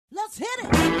Let's hit it.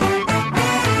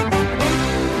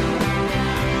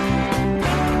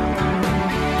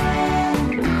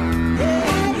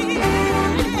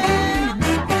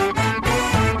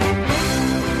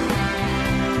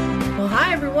 Well,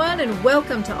 hi, everyone, and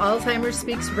welcome to Alzheimer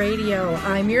Speaks Radio.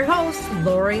 I'm your host,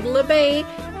 Lori LeBay,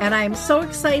 and I'm so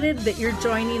excited that you're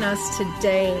joining us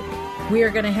today. We are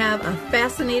going to have a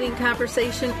fascinating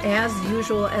conversation, as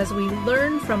usual, as we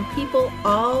learn from people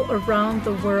all around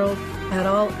the world at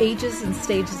all ages and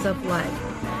stages of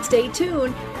life. Stay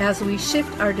tuned as we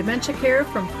shift our dementia care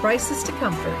from crisis to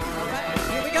comfort. All right,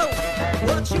 here we go.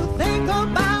 What you think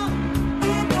about,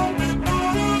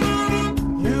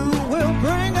 you will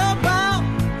bring about.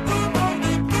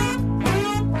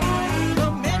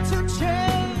 Commit to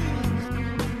change.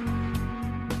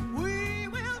 We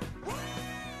will win.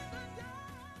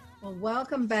 Well,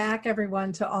 welcome back,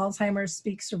 everyone, to Alzheimer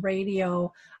Speaks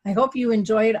Radio. I hope you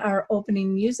enjoyed our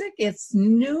opening music. It's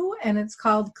new, and it's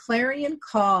called Clarion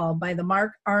Call by the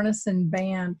Mark Arneson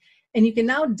Band. And you can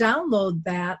now download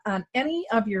that on any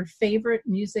of your favorite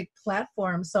music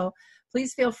platforms. So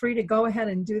please feel free to go ahead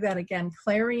and do that again.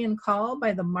 Clarion Call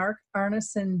by the Mark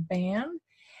Arneson Band.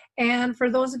 And for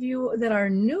those of you that are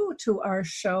new to our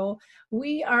show,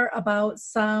 we are about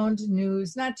sound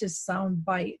news, not just sound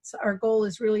bites. Our goal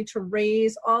is really to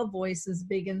raise all voices,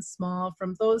 big and small,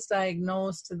 from those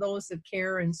diagnosed to those that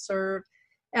care and serve,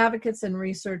 advocates and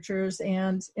researchers,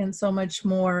 and so much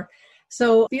more.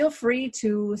 So feel free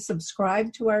to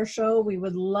subscribe to our show. We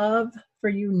would love for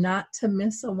you not to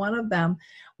miss one of them.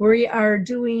 We are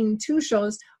doing two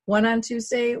shows, one on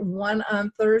Tuesday, one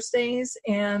on Thursdays,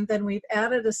 and then we've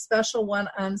added a special one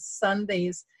on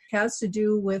Sundays. It has to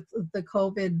do with the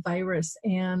COVID virus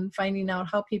and finding out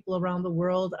how people around the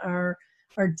world are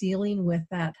dealing with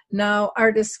that. Now,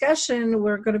 our discussion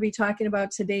we're going to be talking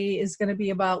about today is going to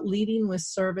be about leading with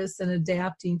service and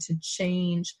adapting to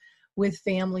change with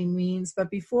FamilyMeans. But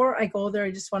before I go there,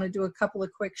 I just want to do a couple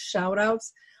of quick shout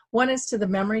outs. One is to the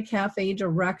Memory Cafe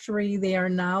directory. They are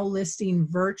now listing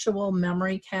virtual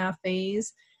memory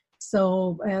cafes.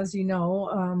 So as you know,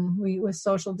 with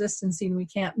social distancing, we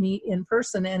can't meet in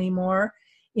person anymore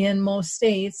in most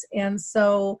states. And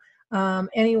so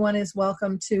anyone is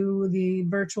welcome to the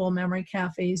virtual memory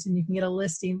cafes, and you can get a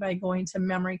listing by going to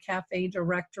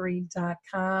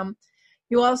memorycafedirectory.com.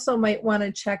 You also might want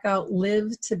to check out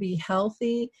Live to Be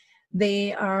Healthy.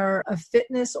 They are a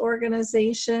fitness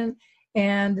organization,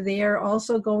 and they are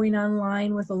also going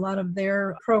online with a lot of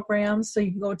their programs. So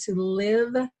you can go to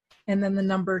Live, and then the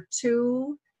number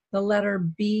 2, the letter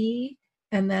B,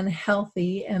 and then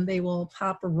Healthy, and they will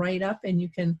pop right up, and you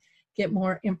can get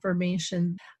more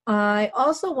information. I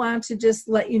also want to just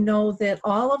let you know that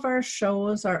all of our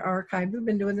shows are archived. We've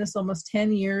been doing this almost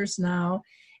 10 years now.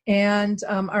 And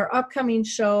our upcoming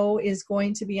show is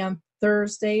going to be on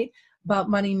Thursday about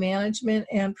money management.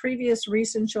 And previous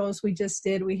recent shows we just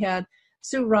did, we had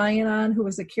Sue Ryan on, who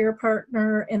was a care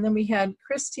partner. And then we had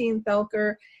Christine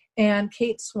Thelker and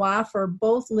Kate Swaffer,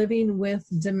 both living with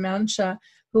dementia,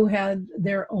 who had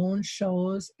their own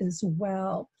shows as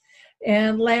well.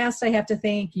 And last, I have to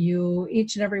thank you,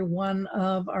 each and every one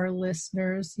of our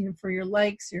listeners, for your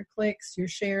likes, your clicks, your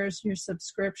shares, your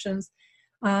subscriptions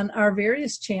on our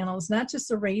various channels, not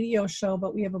just a radio show,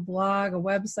 but we have a blog, a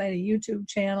website, a YouTube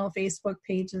channel, Facebook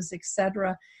pages,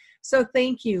 etc. So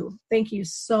thank you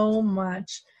so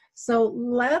much. So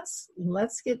let's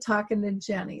get talking to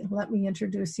Jenny. Let me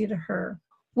introduce you to her.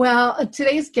 Well,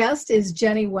 today's guest is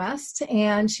Jenny West,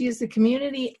 and she is the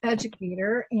community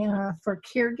educator for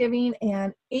caregiving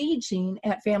and aging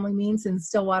at FamilyMeans in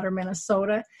Stillwater,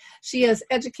 Minnesota. She has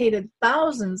educated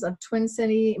thousands of Twin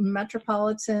City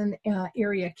metropolitan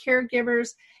area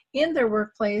caregivers in their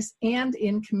workplace and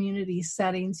in community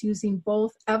settings using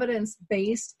both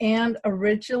evidence-based and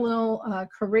original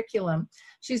curriculum.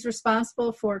 She's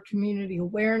responsible for community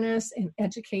awareness and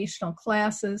educational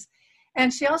classes.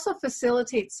 And she also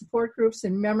facilitates support groups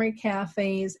and memory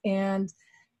cafes and,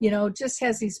 just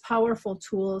has these powerful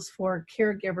tools for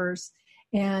caregivers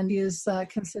and is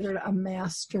considered a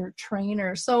master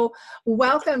trainer. So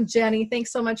welcome, Jenny.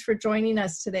 Thanks so much for joining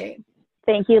us today.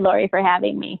 Thank you, Lori, for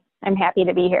having me. I'm happy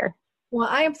to be here. Well,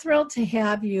 I am thrilled to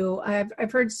have you.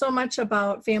 I've heard so much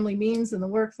about FamilyMeans and the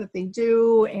work that they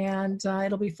do, and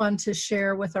it'll be fun to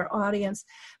share with our audience.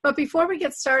 But before we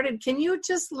get started, can you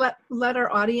just let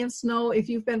our audience know if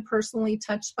you've been personally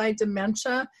touched by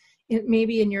dementia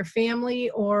maybe in your family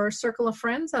or circle of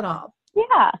friends at all?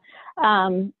 Yeah.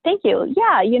 Thank you.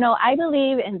 Yeah. I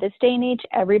believe in this day and age,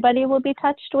 everybody will be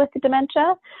touched with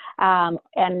dementia,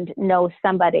 and know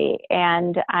somebody.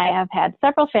 And I have had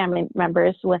several family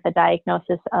members with a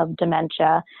diagnosis of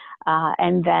dementia.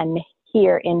 And then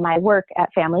here in my work at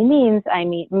FamilyMeans, I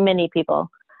meet many people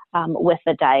with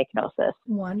the diagnosis.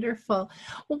 Wonderful.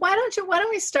 Well, why don't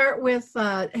we start with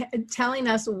telling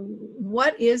us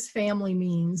what is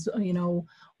FamilyMeans?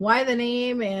 Why the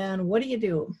name and what do you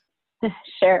do?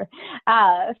 Sure.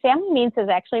 FamilyMeans has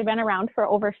actually been around for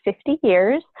over 50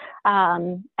 years.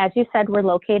 As you said, we're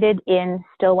located in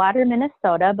Stillwater,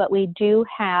 Minnesota, but we do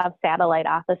have satellite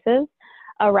offices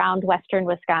around Western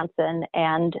Wisconsin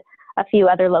and a few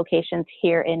other locations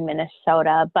here in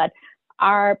Minnesota. But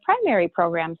our primary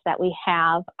programs that we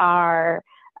have are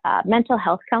mental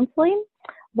health counseling,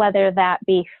 whether that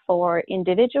be for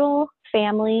individual,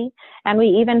 family, and we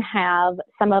even have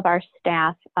some of our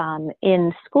staff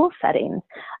in school settings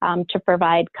to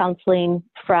provide counseling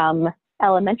from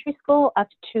elementary school up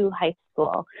to high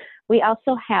school. We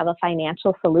also have a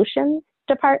financial solutions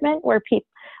department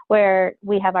where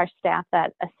we have our staff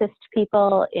that assist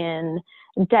people in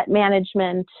debt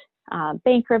management,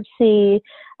 bankruptcy,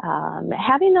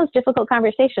 having those difficult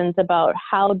conversations about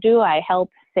how do I help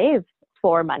save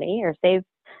for money or save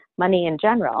money in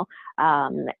general,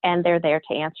 and they're there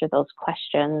to answer those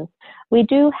questions. We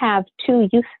do have 2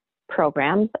 youth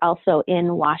programs also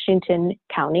in Washington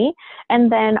County,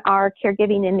 and then our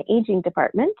caregiving and aging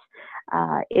department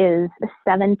is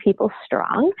 7 people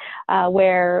strong,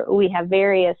 where we have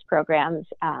various programs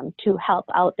to help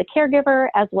out the caregiver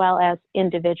as well as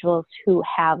individuals who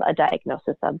have a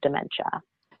diagnosis of dementia.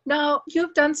 Now,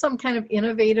 you've done some kind of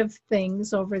innovative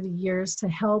things over the years to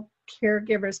help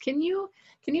caregivers. Can you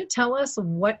tell us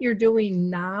what you're doing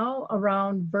now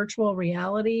around virtual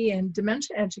reality and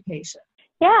dementia education?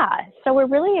 Yeah, so we're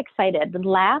really excited.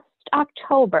 Last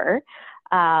October,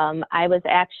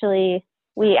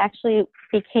 we actually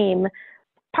became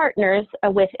partners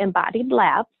with Embodied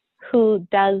Labs, who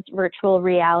does virtual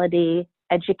reality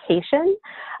education.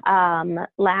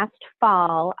 Last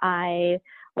fall, I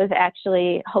was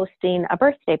actually hosting a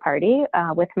birthday party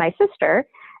with my sister,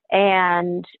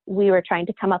 and we were trying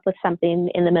to come up with something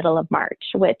in the middle of March,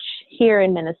 which here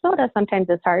in Minnesota sometimes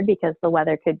is hard because the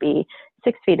weather could be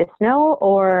 6 feet of snow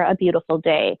or a beautiful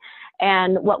day.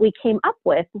 And what we came up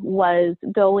with was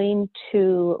going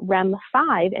to REM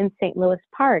 5 in St. Louis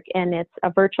Park, and it's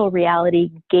a virtual reality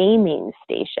gaming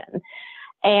station.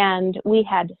 And we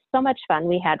had so much fun.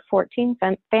 We had 14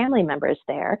 family members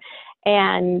there,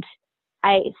 and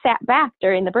I sat back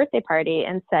during the birthday party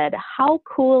and said, how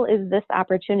cool is this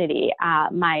opportunity?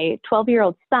 My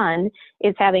 12-year-old son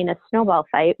is having a snowball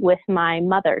fight with my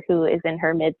mother, who is in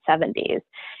her mid-70s.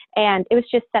 And it was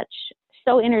just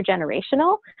so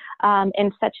intergenerational,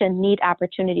 and such a neat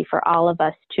opportunity for all of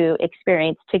us to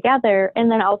experience together,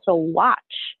 and then also watch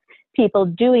people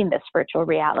doing this virtual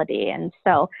reality. And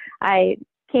so I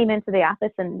came into the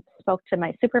office and spoke to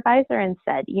my supervisor and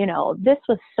said, this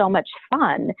was so much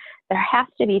fun. There has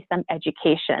to be some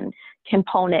education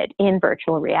component in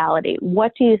virtual reality.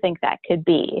 What do you think that could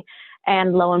be?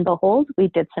 And lo and behold, we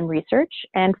did some research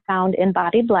and found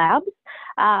Embodied Labs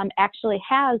actually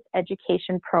has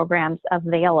education programs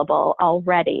available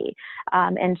already.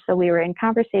 And so we were in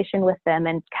conversation with them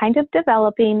and kind of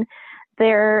developing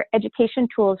their education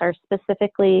tools are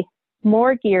specifically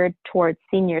more geared towards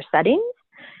senior settings.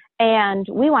 And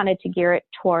we wanted to gear it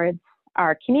towards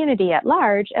our community at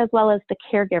large, as well as the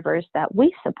caregivers that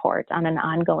we support on an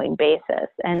ongoing basis.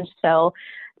 And so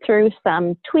through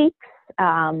some tweaks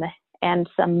and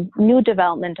some new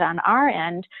development on our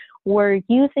end, we're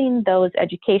using those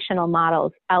educational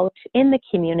models out in the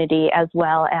community, as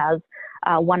well as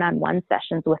one-on-one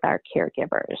sessions with our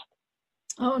caregivers.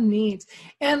 Oh, neat.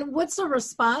 And what's the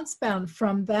response been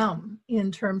from them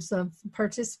in terms of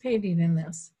participating in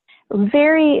this?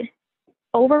 Very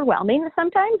overwhelming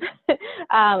sometimes.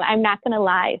 I'm not going to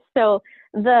lie. So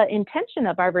the intention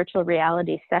of our virtual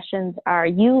reality sessions are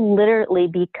you literally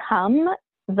become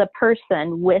the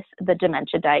person with the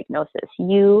dementia diagnosis.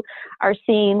 You are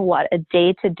seeing what a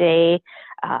day-to-day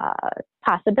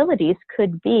possibilities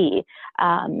could be.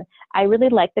 I really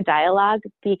like the dialogue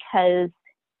because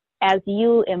as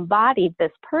you embody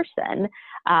this person,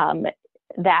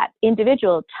 that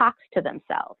individual talks to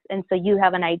themselves. And so you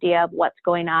have an idea of what's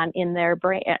going on in their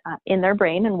brain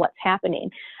and what's happening,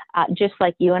 just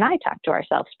like you and I talk to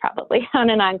ourselves probably on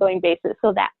an ongoing basis.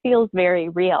 So that feels very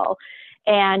real.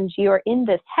 And you're in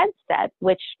this headset,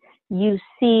 which you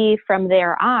see from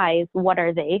their eyes, what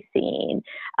are they seeing?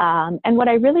 And what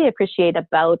I really appreciate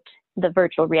about the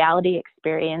virtual reality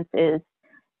experience is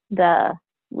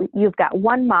you've got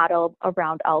one model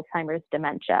around Alzheimer's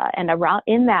dementia, and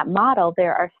in that model,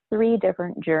 there are 3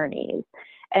 different journeys.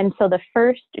 And so the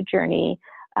first journey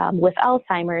with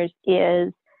Alzheimer's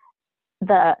is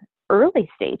the early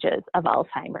stages of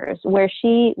Alzheimer's,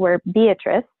 where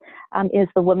Beatrice is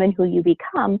the woman who you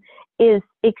become, is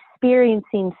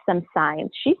experiencing some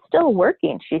signs. She's still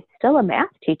working. She's still a math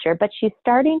teacher, but she's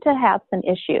starting to have some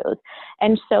issues.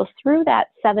 And so through that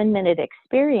 7-minute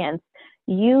experience,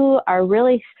 you are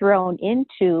really thrown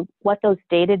into what those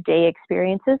day-to-day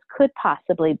experiences could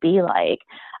possibly be like.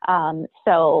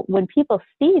 So when people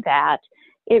see that,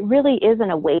 it really is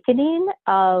an awakening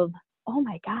of, oh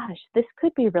my gosh, this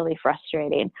could be really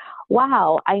frustrating.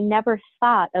 Wow, I never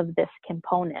thought of this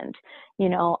component.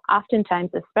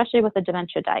 Oftentimes, especially with a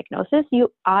dementia diagnosis,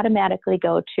 you automatically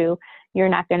go to, you're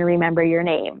not going to remember your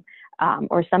name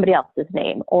or somebody else's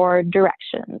name or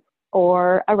directions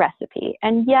or a recipe.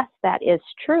 And yes, that is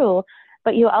true,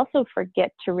 but you also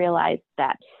forget to realize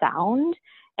that sound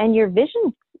and your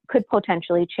vision could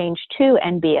potentially change too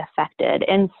and be affected.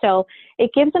 And so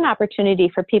it gives an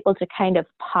opportunity for people to kind of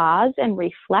pause and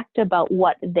reflect about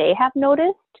what they have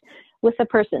noticed with the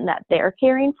person that they're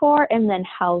caring for, and then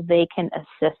how they can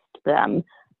assist them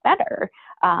better.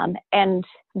 And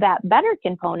that better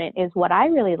component is what I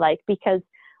really like, because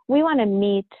we want to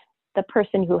meet the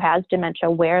person who has dementia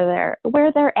where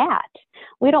they're at.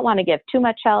 We don't want to give too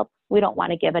much help. We don't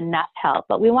want to give enough help,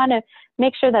 but we want to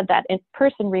make sure that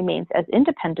person remains as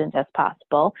independent as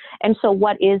possible. And so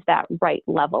what is that right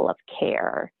level of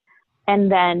care?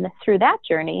 And then through that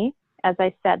journey, as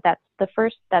I said, that's the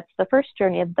first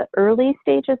journey of the early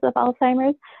stages of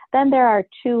Alzheimer's. Then there are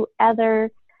 2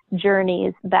 other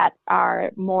journeys that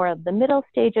are more of the middle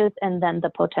stages, and then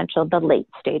the late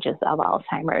stages of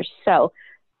Alzheimer's. So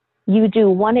you do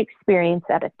one experience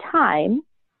at a time,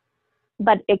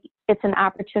 but it's an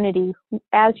opportunity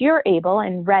as you're able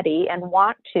and ready and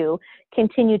want to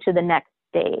continue to the next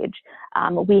stage.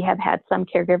 We have had some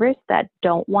caregivers that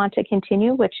don't want to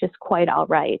continue, which is quite all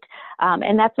right.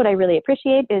 And that's what I really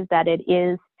appreciate, is that it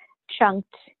is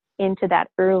chunked into that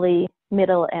early,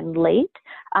 middle, and late.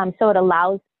 So it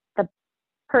allows the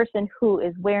person who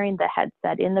is wearing the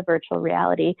headset in the virtual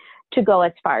reality to go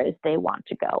as far as they want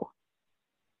to go.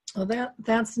 Well,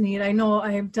 that's neat. I know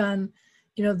I have done,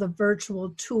 the virtual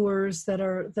tours that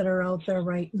are out there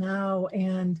right now,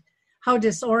 and how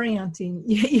disorienting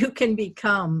you can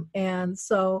become. And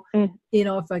so,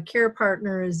 if a care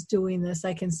partner is doing this,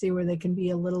 I can see where they can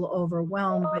be a little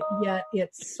overwhelmed, but yet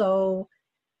it's so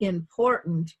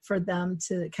important for them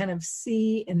to kind of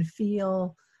see and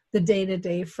feel the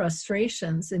day-to-day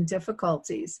frustrations and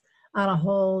difficulties on a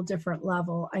whole different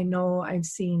level. I know I've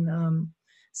seen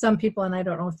some people, and I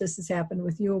don't know if this has happened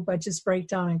with you, but just break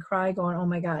down and cry going, oh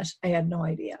my gosh, I had no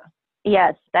idea.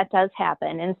 Yes, that does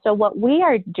happen. And so what we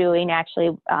are doing actually,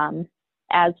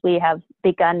 as we have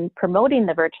begun promoting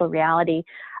the virtual reality,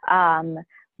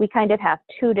 we kind of have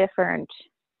 2 different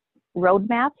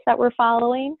roadmaps that we're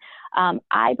following.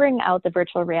 I bring out the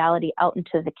virtual reality out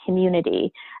into the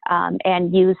community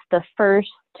and use the first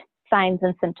signs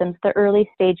and symptoms, the early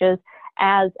stages,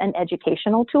 as an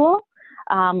educational tool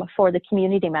for the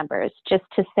community members, just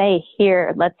to say,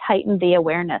 here, let's heighten the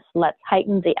awareness, let's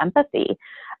heighten the empathy,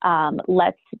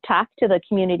 let's talk to the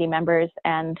community members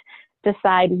and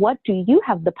decide, what do you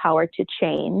have the power to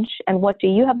change and what do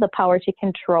you have the power to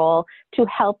control to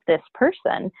help this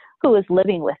person who is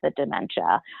living with the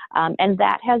dementia. And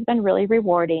that has been really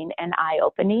rewarding and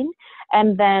eye-opening.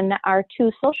 And then our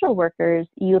 2 social workers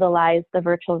utilize the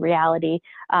virtual reality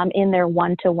in their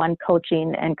one-to-one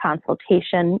coaching and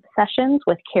consultation sessions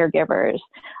with caregivers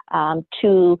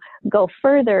to go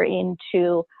further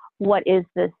into what is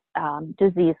this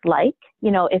disease like.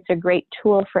 It's a great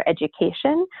tool for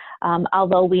education,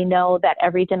 although we know that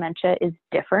every dementia is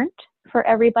different for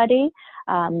everybody.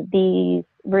 These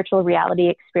virtual reality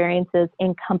experiences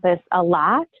encompass a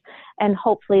lot, and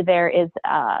hopefully there is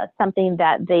something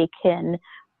that they can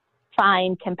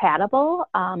find compatible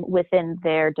within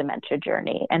their dementia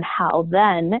journey, and how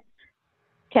then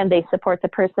can they support the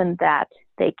person that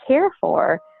they care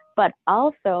for, but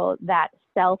also that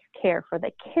self-care for the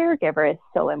caregiver is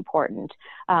so important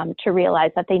to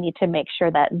realize that they need to make sure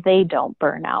that they don't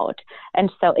burn out. And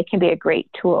so it can be a great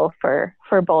tool for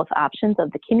both options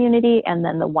of the community and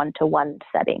then the one-to-one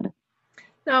setting.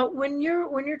 Now, when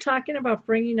you're talking about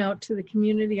bringing out to the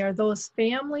community, are those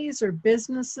families or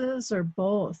businesses or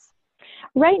both?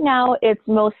 Right now, it's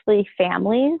mostly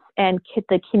families and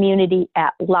the community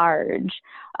at large.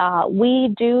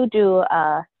 We do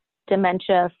a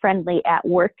dementia friendly at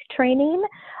work training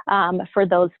for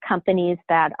those companies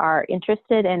that are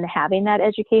interested in having that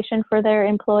education for their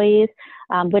employees,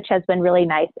 which has been really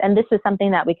nice. And this is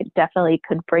something that we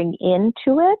could bring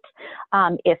into it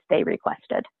if they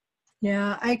requested.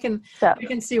 Yeah, I can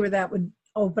see where that would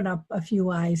open up a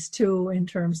few eyes too in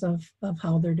terms of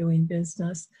how they're doing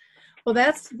business. Well,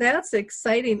 that's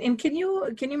exciting. And can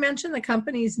you mention the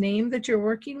company's name that you're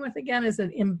working with again? Is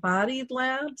it Embodied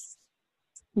Labs?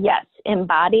 Yes,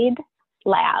 Embodied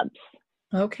Labs.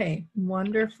 Okay,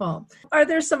 wonderful. Are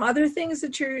there some other things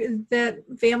that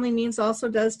FamilyMeans also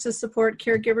does to support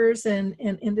caregivers and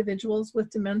individuals with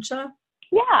dementia?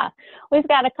 Yeah, we've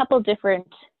got a couple different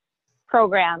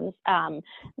programs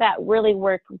that really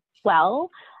work well.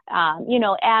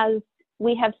 As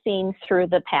we have seen through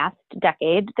the past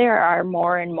decade, there are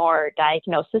more and more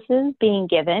diagnoses being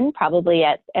given, probably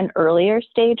at an earlier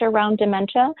stage around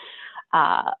dementia,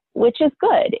 which is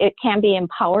good. It can be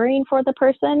empowering for the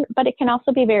person, but it can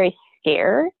also be very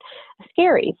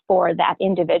scary for that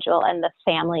individual and the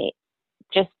family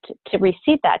just to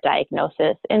receive that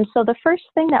diagnosis. And so the first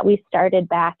thing that we started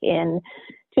back in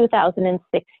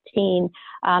 2016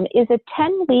 is a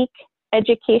 10-week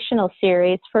educational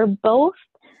series for both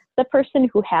the person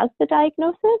who has the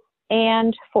diagnosis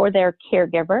and for their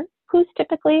caregiver, who's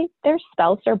typically their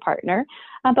spouse or partner.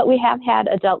 But we have had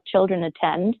adult children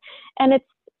attend, and it's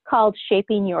called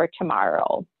Shaping Your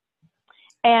Tomorrow.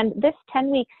 And this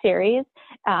 10-week series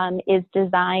is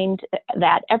designed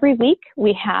that every week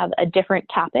we have a different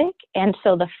topic. And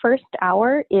so the first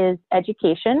hour is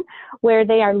education, where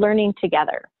they are learning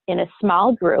together in a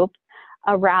small group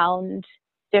around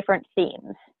different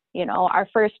themes. Our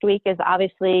first week is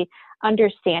obviously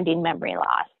understanding memory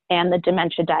loss and the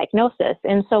dementia diagnosis.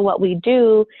 And so what we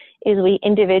do is we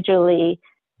individually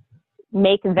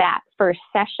make that first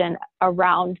session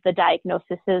around the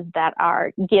diagnoses that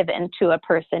are given to a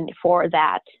person for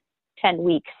that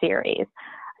 10-week series.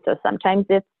 So sometimes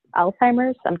it's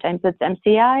Alzheimer's, sometimes it's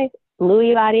MCI,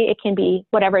 Lewy body, it can be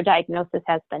whatever diagnosis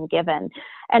has been given.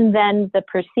 And then the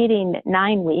preceding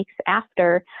 9 weeks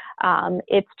after,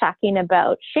 it's talking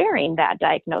about sharing that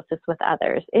diagnosis with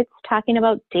others. It's talking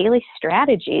about daily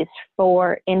strategies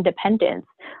for independence.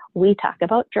 We talk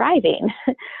about driving.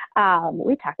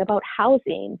 We talk about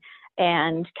housing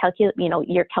and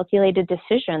your calculated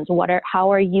decisions.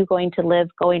 How are you going to live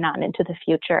going on into the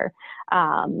future?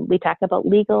 We talk about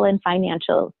legal and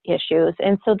financial issues.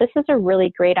 And so this is a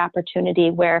really great opportunity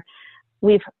where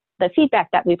the feedback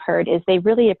that we've heard is they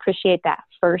really appreciate that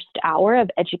first hour of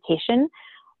education.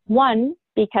 One,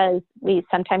 because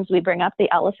sometimes we bring up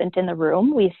the elephant in the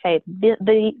room. We say,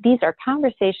 these are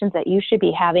conversations that you should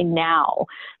be having now.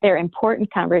 They're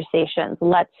important conversations.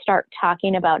 Let's start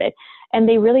talking about it. And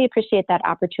they really appreciate that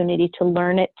opportunity to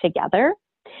learn it together.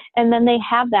 And then they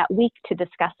have that week to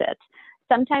discuss it.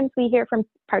 Sometimes we hear from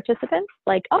participants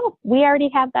like, oh, we already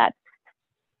have that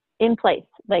in place.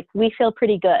 Like, we feel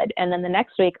pretty good. And then the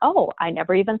next week, oh, I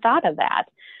never even thought of that.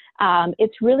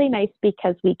 It's really nice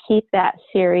because we keep that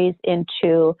series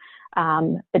into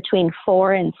between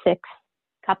 4 and 6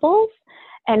 couples.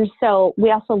 And so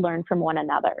we also learn from one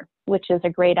another, which is a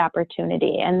great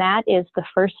opportunity. And that is the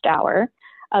first hour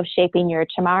of Shaping Your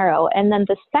Tomorrow. And then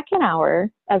the second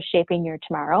hour of Shaping Your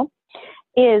Tomorrow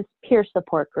is peer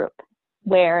support group,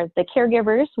 where the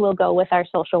caregivers will go with our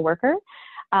social worker.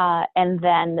 And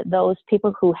then those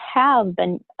people who have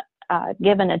been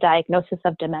given a diagnosis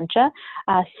of dementia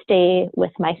stay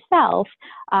with myself,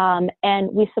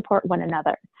 and we support one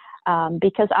another.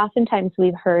 Because oftentimes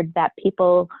we've heard that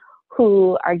people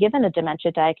who are given a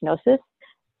dementia diagnosis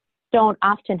don't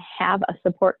often have a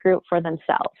support group for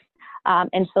themselves.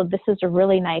 And so this is a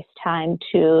really nice time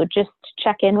to just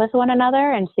check in with one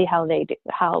another and see how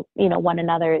one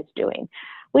another is doing.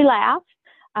 We laugh.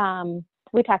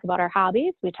 We talk about our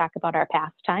hobbies. We talk about our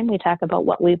pastime. We talk about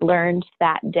what we've learned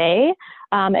that day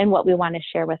and what we want to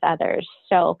share with others.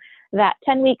 So that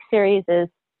 10-week series is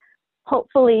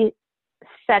hopefully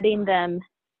setting them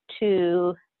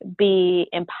to be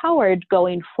empowered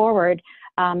going forward,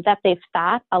 that they've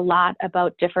thought a lot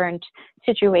about different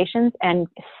situations and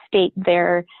state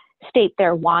their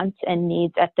wants and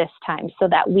needs at this time, so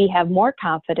that we have more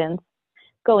confidence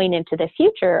going into the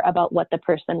future about what the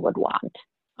person would want.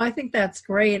 I think that's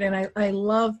great. And I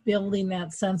love building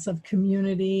that sense of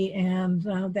community and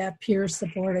that peer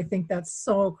support. I think that's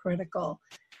so critical.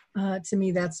 To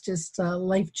me, that's just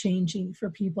life-changing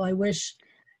for people. I wish,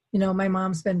 my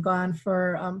mom's been gone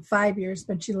for 5 years,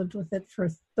 but she lived with it for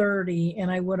 30.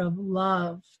 And I would have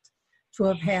loved to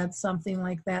have had something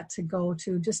like that to go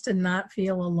to, just to not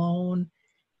feel alone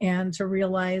and to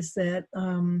realize that,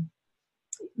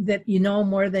 that you know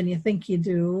more than you think you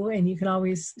do, and you can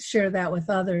always share that with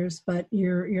others, but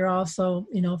you're also,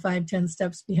 5-10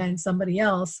 steps behind somebody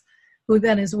else who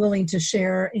then is willing to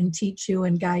share and teach you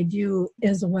and guide you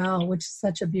as well, which is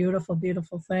such a beautiful,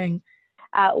 beautiful thing.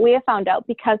 We have found out,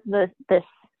 because this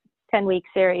 10-week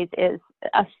series is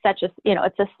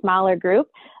it's a smaller group,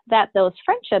 that those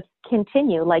friendships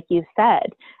continue, like you said,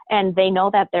 and they know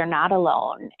that they're not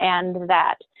alone and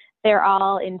that they're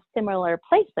all in similar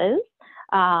places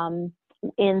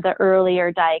in the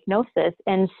earlier diagnosis.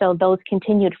 And so those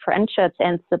continued friendships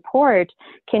and support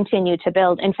continue to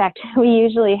build. In fact, we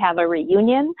usually have a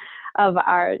reunion of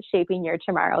our Shaping Your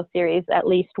Tomorrow series at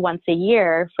least once a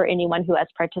year for anyone who has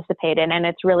participated. And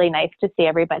it's really nice to see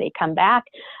everybody come back.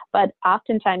 But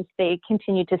oftentimes they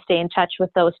continue to stay in touch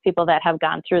with those people that have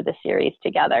gone through the series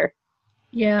together.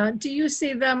 Yeah. Do you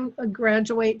see them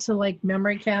graduate to like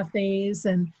memory cafes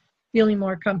and feeling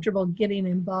more comfortable getting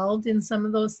involved in some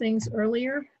of those things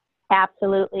earlier?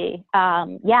 Absolutely.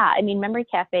 Memory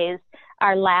cafes,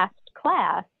 our last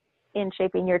class in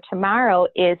Shaping Your Tomorrow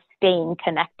is staying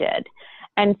connected.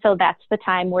 And so that's the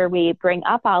time where we bring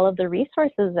up all of the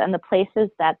resources and the places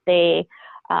that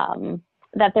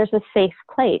that there's a safe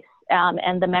place.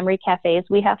 And the memory cafes,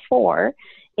 we have 4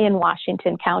 in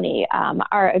Washington County,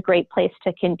 are a great place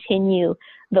to continue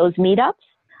those meetups,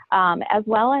 as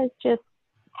well as just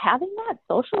having that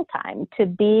social time to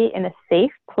be in a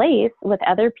safe place with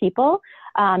other people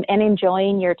and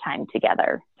enjoying your time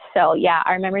together. So yeah,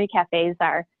 our memory cafes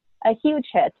are a huge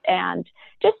hit and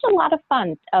just a lot of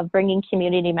fun of bringing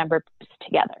community members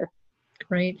together.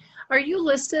 Great. Are you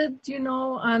listed,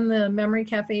 on the Memory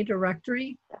Cafe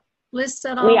directory list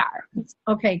at all? We are.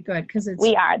 Okay, good.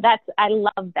 We are. I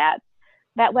love that.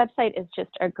 That website is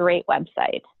just a great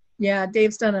website. Yeah,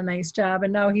 Dave's done a nice job,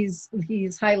 and now he's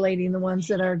highlighting the ones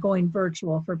that are going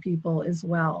virtual for people as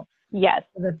well. Yes,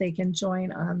 so that they can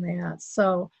join on that.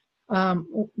 So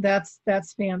that's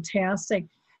fantastic.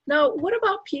 Now, what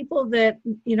about people that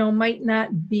might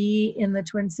not be in the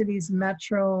Twin Cities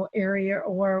metro area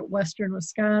or Western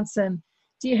Wisconsin?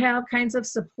 Do you have kinds of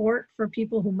support for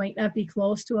people who might not be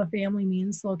close to a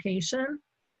FamilyMeans location?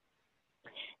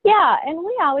 Yeah, and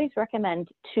we always recommend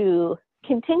to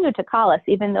continue to call us,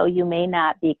 even though you may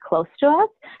not be close to us,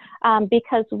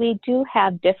 because we do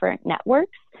have different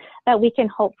networks that we can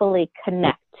hopefully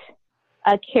connect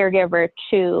a caregiver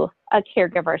to a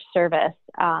caregiver service.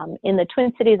 In the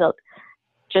Twin Cities,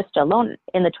 just alone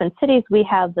in the Twin Cities, we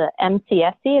have the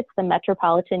MCSC, it's the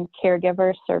Metropolitan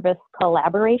Caregiver Service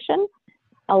Collaboration,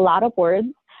 a lot of words,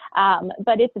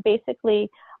 but it's basically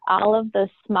all of the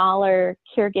smaller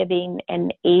caregiving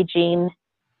and aging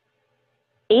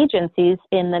agencies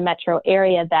in the metro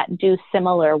area that do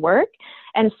similar work.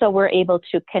 And so we're able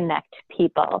to connect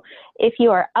people. If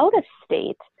you are out of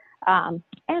state,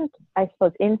 and I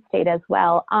suppose in state as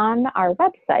well, on our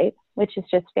website, which is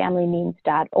just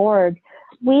FamilyMeans.org,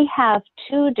 we have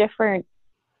 2 different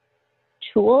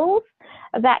tools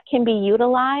that can be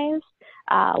utilized.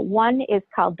 One is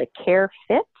called the Care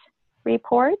Fit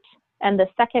Report, and the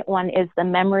second one is the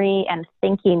Memory and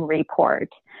Thinking Report.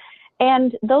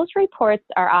 And those reports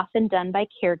are often done by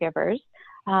caregivers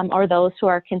or those who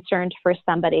are concerned for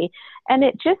somebody. And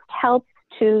it just helps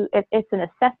it's an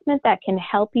assessment that can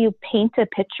help you paint a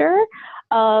picture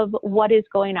of what is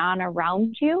going on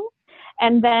around you.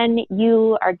 And then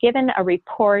you are given a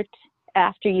report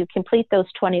after you complete those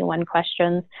 21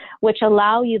 questions, which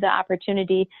allow you the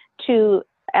opportunity to,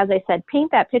 as I said,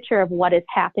 paint that picture of what is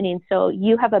happening so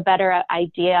you have a better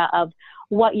idea of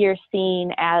what you're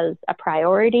seeing as a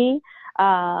priority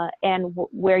and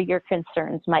where your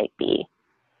concerns might be.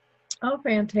 Oh,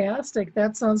 fantastic.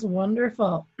 That sounds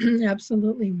wonderful.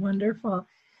 Absolutely wonderful.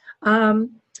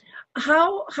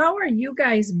 How are you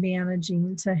guys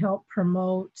managing to help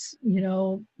promote,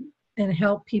 and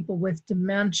help people with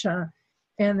dementia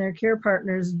and their care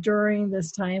partners during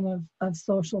this time of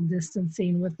social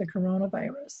distancing with the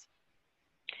coronavirus?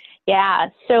 Yeah,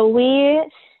 so we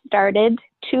started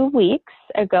 2 weeks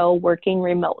ago working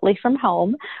remotely from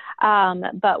home,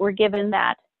 but we're given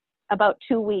that about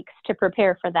 2 weeks to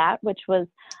prepare for that, which was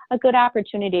a good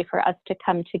opportunity for us to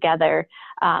come together.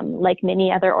 Like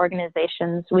many other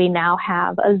organizations, we now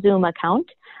have a Zoom account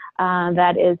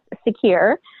that is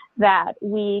secure, that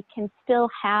we can still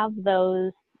have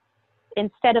those,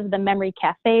 instead of the Memory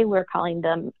Cafe, we're calling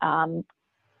them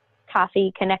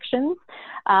coffee connections,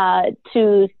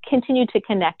 to continue to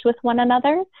connect with one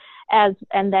another. And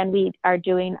then we're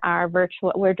doing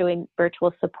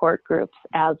virtual support groups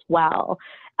as well.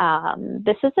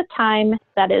 This is a time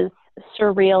that is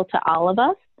surreal to all of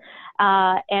us,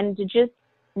 and just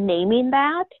naming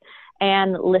that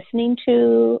and listening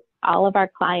to all of our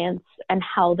clients and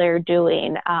how they're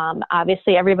doing.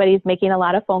 Obviously, everybody's making a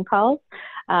lot of phone calls,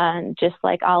 just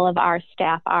like all of our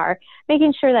staff are,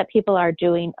 making sure that people are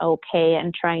doing okay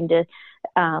and trying to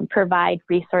provide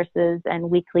resources and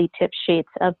weekly tip sheets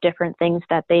of different things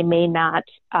that they may not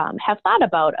have thought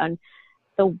about. And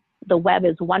the web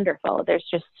is wonderful. There's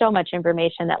just so much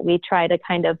information that we try to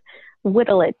kind of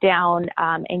whittle it down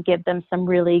and give them some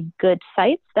really good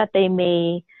sites that they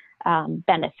may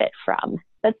benefit from.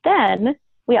 But then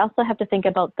we also have to think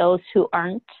about those who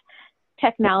aren't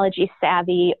technology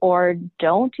savvy or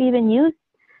don't even use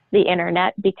the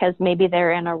internet because maybe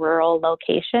they're in a rural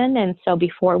location. And so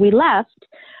before we left,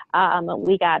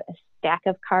 we got a stack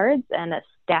of cards and a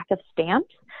stack of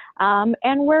stamps,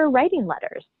 and we're writing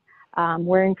letters.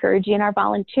 We're encouraging our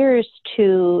volunteers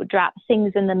to drop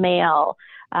things in the mail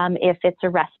if it's a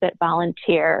respite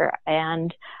volunteer,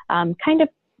 and kind of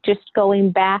just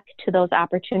going back to those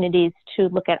opportunities to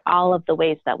look at all of the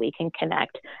ways that we can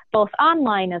connect, both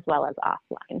online as well as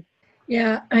offline.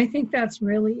 Yeah, I think that's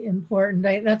really important.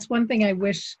 That's one thing I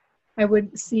wish I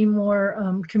would see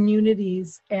more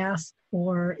communities ask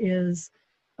for is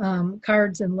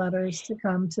cards and letters to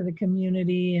come to the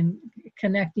community and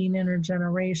connecting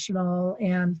intergenerational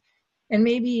and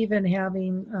maybe even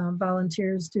having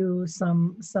volunteers do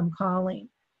some calling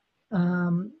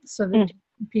so that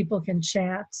people can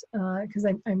chat, because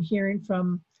I'm hearing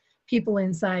from people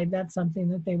inside that's something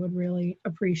that they would really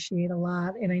appreciate a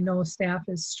lot. And I know staff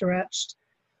is stretched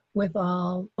with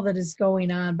all that is going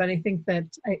on, but I think that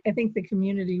I think the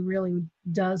community really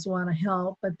does want to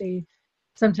help, but they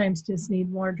sometimes just need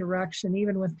more direction,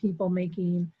 even with people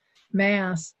making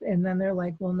masks. And then they're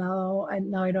like, well, now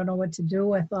I don't know what to do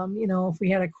with them. You know, if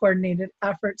we had a coordinated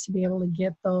effort to be able to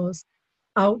get those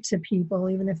out to people,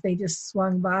 even if they just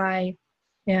swung by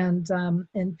and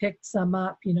picked some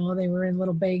up, you know, they were in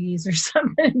little baggies or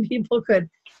something. People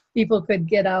could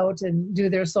get out and do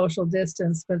their social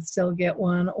distance, but still get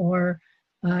one. Or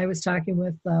I was talking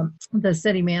with the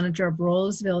city manager of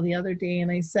Roseville the other day,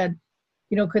 and I said,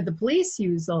 you know, could the police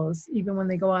use those even when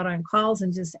they go out on calls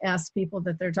and just ask people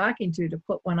that they're talking to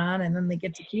put one on, and then they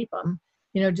get to keep them,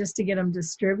 you know, just to get them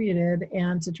distributed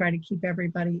and to try to keep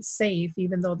everybody safe,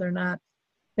 even though they're not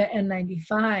the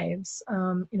N95s,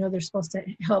 you know, they're supposed to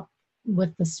help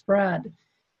with the spread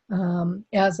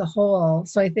as a whole.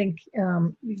 So I think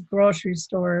grocery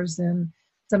stores and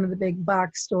some of the big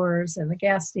box stores and the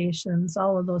gas stations,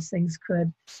 all of those things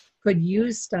could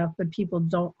use stuff, but people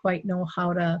don't quite know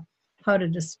how to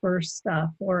disperse stuff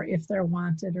or if they're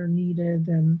wanted or needed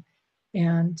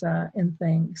and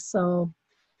things. So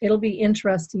it'll be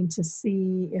interesting to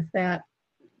see if that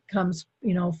comes,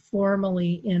 you know,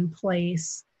 formally in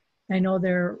place. I know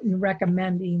they're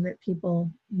recommending that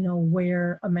people, you know,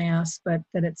 wear a mask, but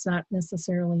that it's not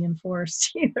necessarily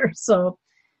enforced either. So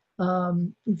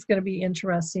it's going to be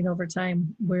interesting over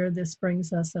time where this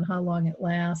brings us and how long it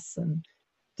lasts and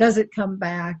does it come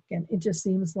back. And it just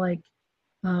seems like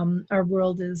our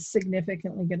world is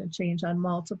significantly going to change on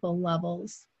multiple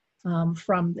levels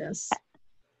from this.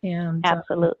 And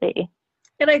absolutely.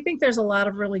 And I think there's a lot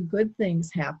of really good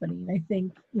things happening. I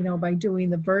think, you know, by doing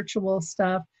the virtual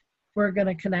stuff, we're going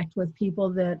to connect with people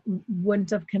that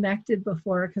wouldn't have connected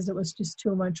before because it was just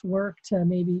too much work to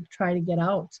maybe try to get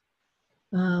out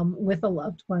with a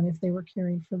loved one if they were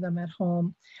caring for them at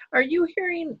home. Are you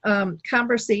hearing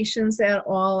conversations at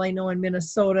all? I know in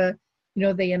Minnesota, you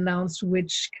know, they announced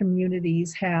which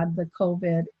communities had the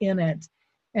COVID in it.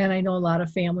 And I know a lot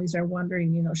of families are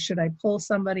wondering, you know, should I pull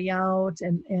somebody out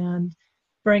and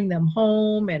bring them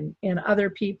home? And other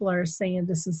people are saying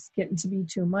this is getting to be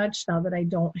too much now that I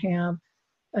don't have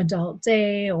adult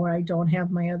day or I don't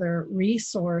have my other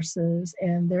resources,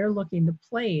 and they're looking to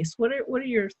place. What are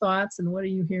your thoughts and what are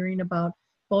you hearing about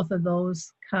both of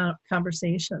those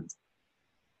conversations?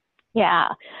 Yeah.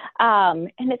 And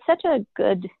it's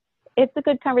a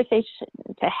good conversation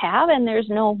to have, and there's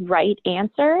no right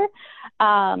answer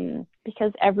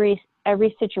because every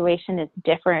situation is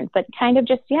different, but kind of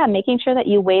just, making sure that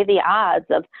you weigh the odds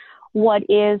of what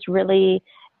is really,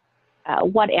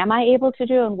 what am I able to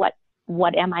do and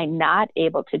what am I not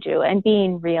able to do, and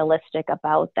being realistic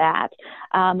about that.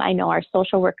 I know our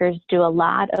social workers do a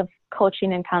lot of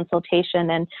coaching and consultation,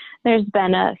 and there's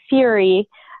been a fury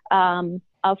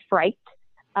of fright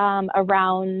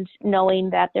around knowing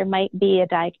that there might be a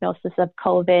diagnosis of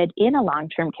COVID in a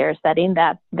long-term care setting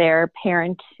that their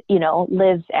parent,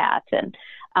 lives at. And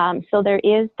so there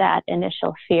is that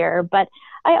initial fear, but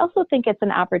I also think it's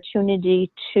an opportunity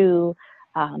to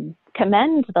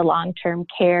commend the long-term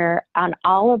care on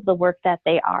all of the work that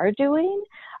they are doing.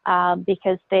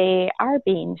 because they are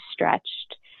being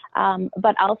stretched,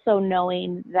 but also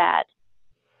knowing that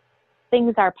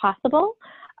things are possible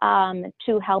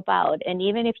to help out. And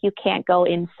even if you can't go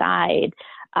inside,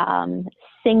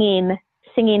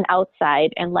 singing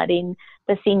outside and letting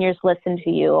the seniors listen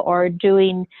to you, or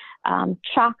doing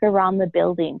chalk around the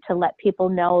building to let people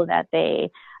know that they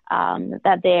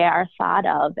are thought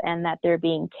of and that they're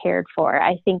being cared for,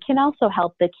 I think can also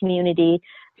help the community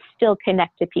still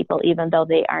connect to people even though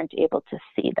they aren't able to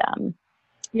see them.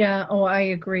 Yeah, oh, I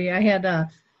agree. I had a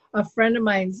friend of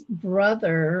mine's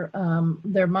brother,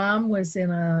 their mom was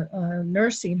in a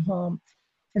nursing home,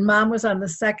 and mom was on the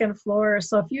second floor.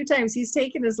 So a few times he's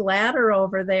taken his ladder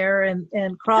over there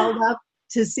and crawled up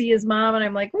to see his mom. And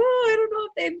I'm like, oh, I don't know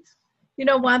if they,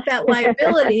 want that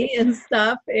liability and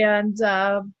stuff. And,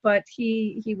 but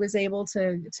he was able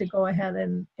to go ahead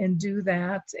and do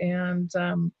that. And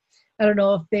I don't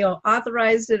know if they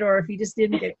authorized it or if he just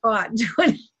didn't get caught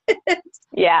doing it.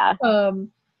 Yeah.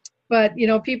 But,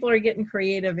 people are getting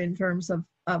creative in terms of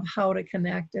how to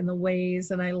connect in the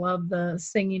ways. And I love the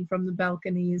singing from the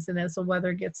balconies. And as the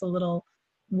weather gets a little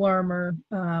warmer,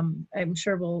 I'm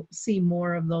sure we'll see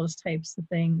more of those types of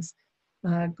things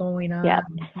going on. Yeah.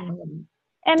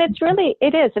 And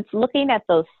it's looking at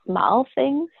those small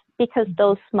things, because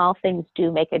those small things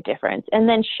do make a difference. And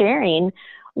then sharing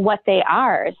what they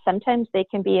are. Sometimes they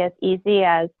can be as easy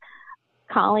as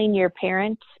calling your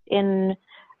parent in,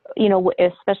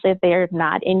 especially if they're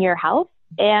not in your house,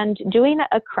 and doing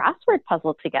a crossword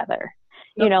puzzle together.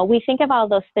 Yep. We think of all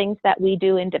those things that we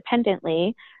do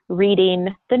independently,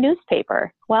 reading the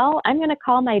newspaper. Well, I'm going to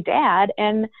call my dad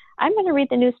and I'm going to read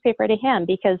the newspaper to him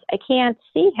because I can't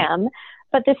see him,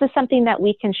 but this is something that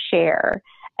we can share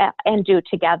and do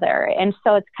together. And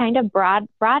so it's kind of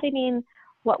broadening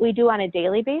what we do on a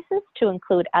daily basis to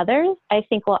include others, I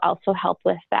think will also help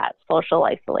with that social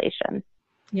isolation.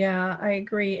 Yeah, I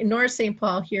agree. In North St.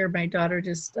 Paul here, my daughter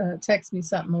just texted me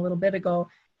something a little bit ago,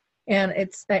 and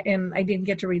I didn't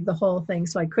get to read the whole thing,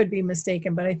 so I could be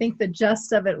mistaken, but I think the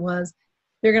gist of it was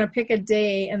they're going to pick a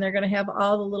day and they're going to have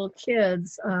all the little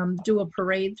kids do a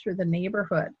parade through the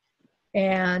neighborhood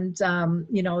and,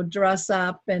 dress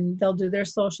up, and they'll do their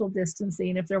social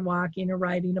distancing if they're walking or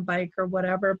riding a bike or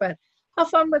whatever. But how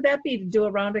fun would that be to do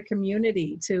around a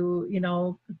community to,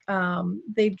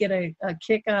 they'd get a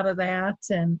kick out of that.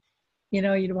 And,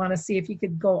 you'd want to see if you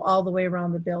could go all the way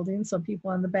around the building. So people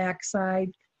on the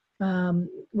backside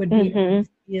would be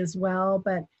as well.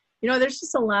 But, there's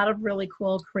just a lot of really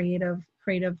cool,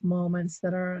 creative moments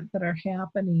that are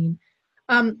happening.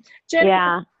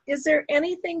 Jen, is there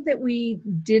anything that we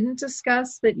didn't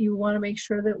discuss that you want to make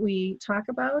sure that we talk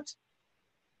about?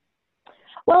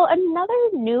 Well, another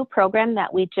new program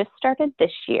that we just started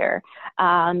this year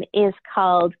is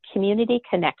called Community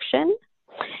Connection.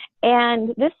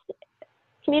 And this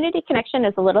Community Connection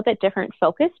is a little bit different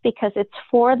focus because it's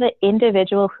for the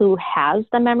individual who has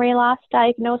the memory loss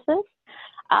diagnosis.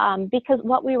 Because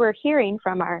what we were hearing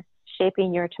from our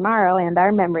Shaping Your Tomorrow and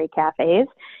our memory cafes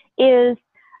is,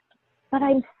 but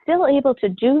I'm still able to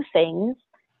do things,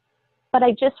 but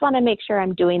I just want to make sure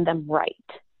I'm doing them right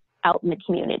out in the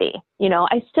community.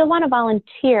 I still want to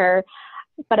volunteer,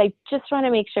 but I just want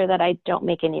to make sure that I don't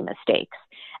make any mistakes.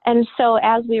 And so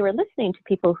as we were listening to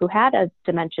people who had a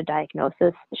dementia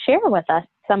diagnosis share with us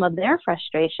some of their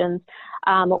frustrations,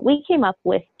 we came up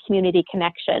with Community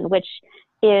Connection, which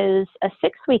is a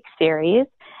 6-week series.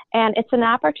 And it's an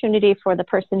opportunity for the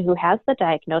person who has the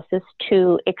diagnosis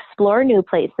to explore new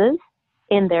places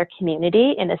in their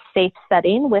community in a safe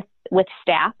setting with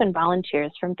staff and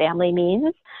volunteers from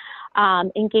FamilyMeans,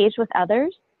 engage with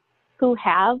others who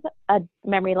have a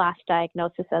memory loss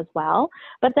diagnosis as well,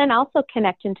 but then also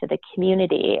connect into the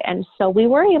community. And so we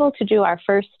were able to do our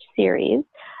first series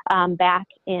back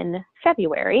in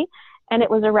February, and it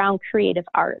was around creative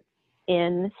art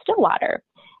in Stillwater.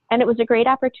 And it was a great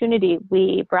opportunity.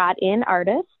 We brought in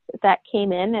artists that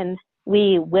came in and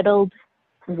we whittled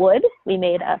wood. We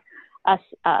made a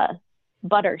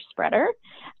butter spreader.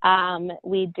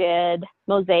 We did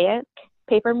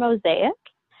paper mosaic,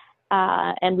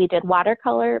 and we did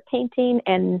watercolor painting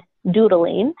and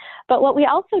doodling. But what we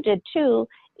also did too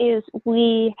is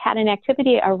we had an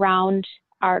activity around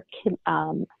our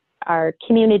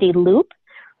community loop,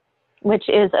 which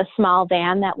is a small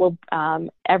van that will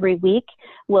every week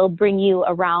will bring you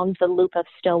around the loop of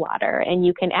Stillwater, and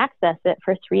you can access it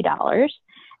for $3.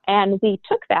 And we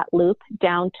took that loop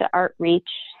down to Art Reach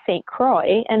St.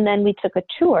 Croix, and then we took a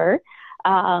tour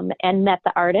and met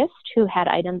the artist who had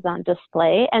items on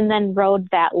display, and then rode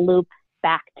that loop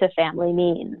back to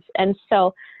FamilyMeans. And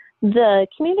so the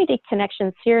Community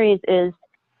Connection series is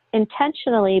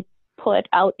intentionally put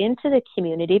out into the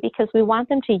community because we want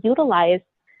them to utilize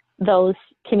those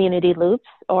community loops,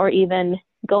 or even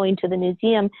going to the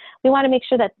museum. We want to make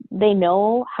sure that they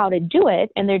know how to do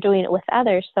it and they're doing it with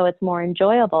others so it's more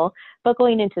enjoyable. But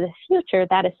going into the future,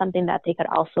 that is something that they could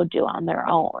also do on their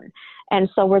own. And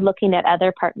so we're looking at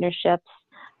other partnerships.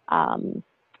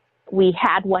 We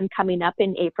had one coming up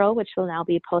in April, which will now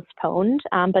be postponed,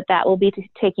 but that will be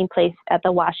taking place at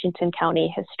the Washington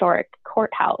County Historic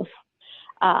Courthouse.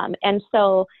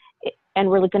 And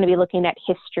we're going to be looking at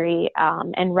history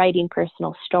and writing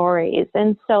personal stories.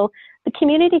 And so the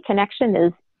community connection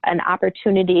is an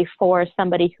opportunity for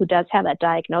somebody who does have a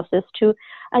diagnosis to,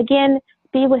 again,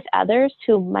 be with others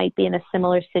who might be in a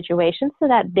similar situation so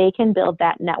that they can build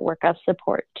that network of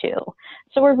support too.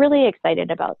 So we're really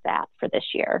excited about that for this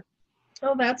year.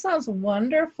 Oh, that sounds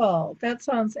wonderful. That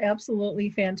sounds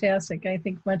absolutely fantastic. I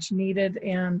think much needed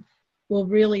and will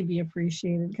really be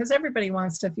appreciated because everybody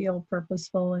wants to feel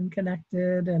purposeful and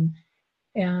connected and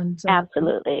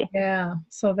absolutely. Yeah.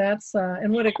 So that's,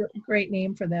 and what a great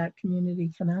name for that, community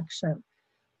connection.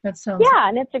 That sounds. Yeah.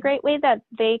 And it's a great way that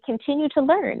they continue to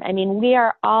learn. I mean, we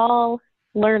are all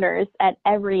learners at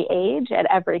every age, at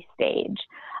every stage.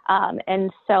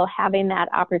 And so having that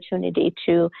opportunity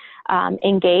to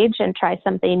engage and try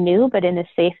something new, but in a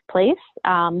safe place,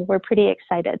 we're pretty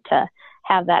excited to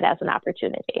have that as an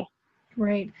opportunity.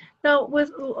 Great. Now,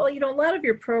 with a lot of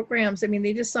your programs, I mean,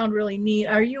 they just sound really neat.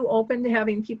 Are you open to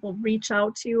having people reach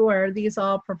out to you, or are these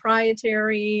all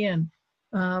proprietary? And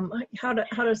how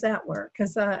does that work?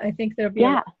 Because I think there'll be a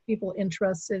lot of people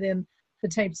interested in the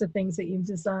types of things that you've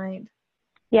designed.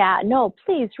 Yeah, no,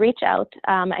 please reach out.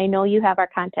 I know you have our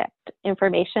contact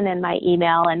information in my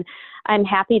email, and I'm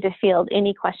happy to field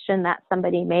any question that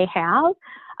somebody may have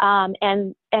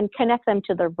and connect them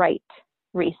to the right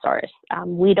resource.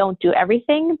 We don't do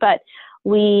everything, but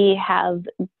we have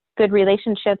good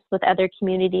relationships with other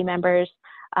community members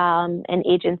and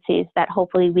agencies that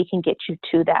hopefully we can get you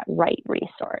to that right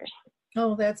resource.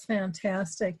 Oh, that's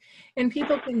fantastic. And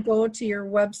people can go to your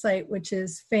website, which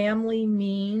is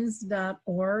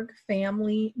FamilyMeans.org,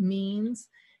 FamilyMeans,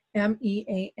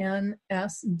 MEANS.org.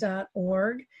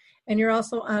 And you're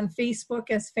also on Facebook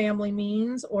as Family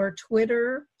Means, or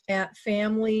Twitter at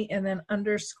family and then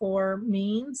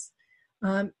 _means.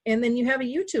 And then you have a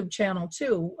YouTube channel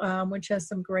too, which has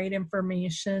some great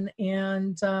information.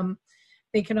 And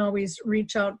they can always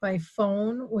reach out by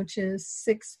phone, which is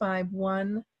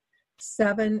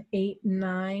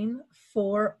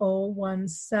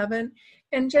 651-789-4017.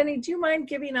 And Jenny, do you mind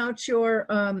giving out your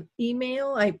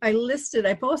email? I posted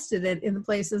it in the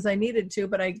places I needed to,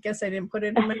 but I guess I didn't put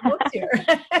it in my notes here.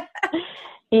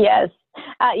 Yes.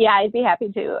 I'd be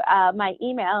happy to. My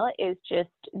email is just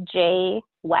jwest,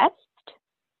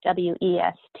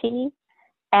 WEST,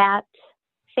 at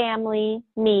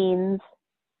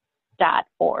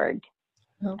FamilyMeans.org.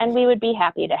 Okay. And we would be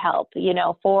happy to help,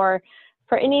 for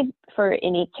any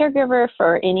caregiver,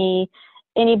 for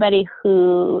anybody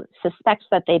who suspects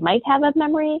that they might have a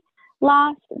memory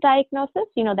loss diagnosis.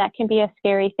 That can be a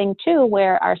scary thing too,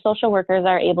 where our social workers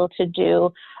are able to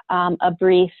do a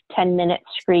brief 10-minute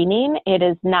screening. It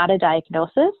is not a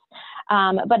diagnosis,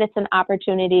 but it's an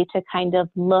opportunity to kind of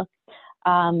look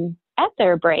at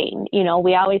their brain.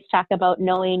 We always talk about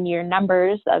knowing your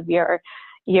numbers of your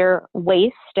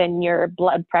waist and your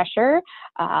blood pressure.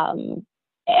 And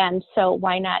so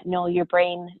why not know your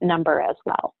brain number as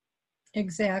well?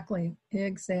 Exactly.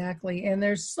 And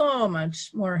there's so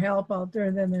much more help out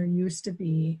there than there used to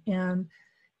be. And,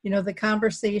 the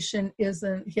conversation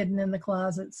isn't hidden in the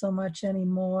closet so much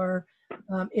anymore.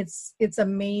 It's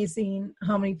amazing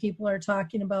how many people are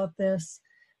talking about this,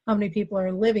 how many people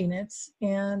are living it,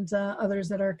 and others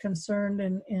that are concerned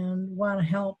and want to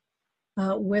help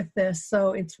with this.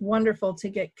 So it's wonderful to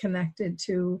get connected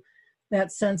to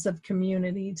that sense of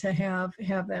community, to have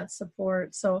that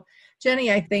support. So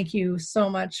Jenny, I thank you so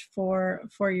much for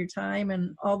your time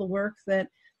and all the work that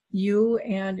you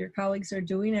and your colleagues are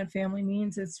doing at Family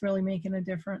Means. It's really making a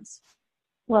difference.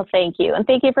 Well, thank you. And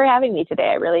thank you for having me today.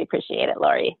 I really appreciate it,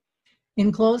 Lori.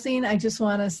 In closing, I just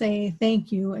want to say thank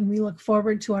you, and we look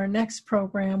forward to our next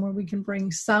program where we can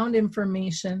bring sound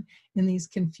information in these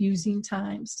confusing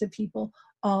times to people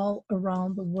all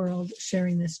around the world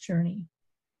sharing this journey.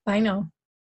 Bye now.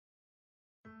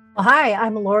 Well, hi,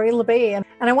 I'm Lori LeBay, and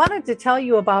I wanted to tell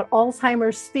you about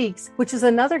Alzheimer Speaks, which is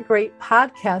another great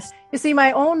podcast. You see,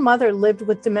 my own mother lived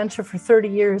with dementia for 30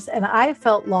 years, and I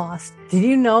felt lost. Did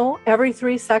you know every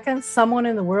 3 seconds someone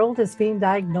in the world is being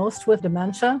diagnosed with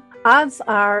dementia? Odds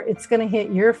are it's going to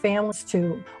hit your families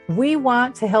too. We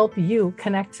want to help you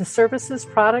connect to services,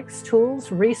 products,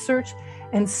 tools, research,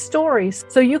 and stories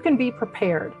so you can be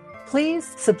prepared. Please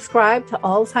subscribe to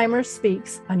Alzheimer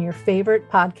Speaks on your favorite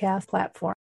podcast platform.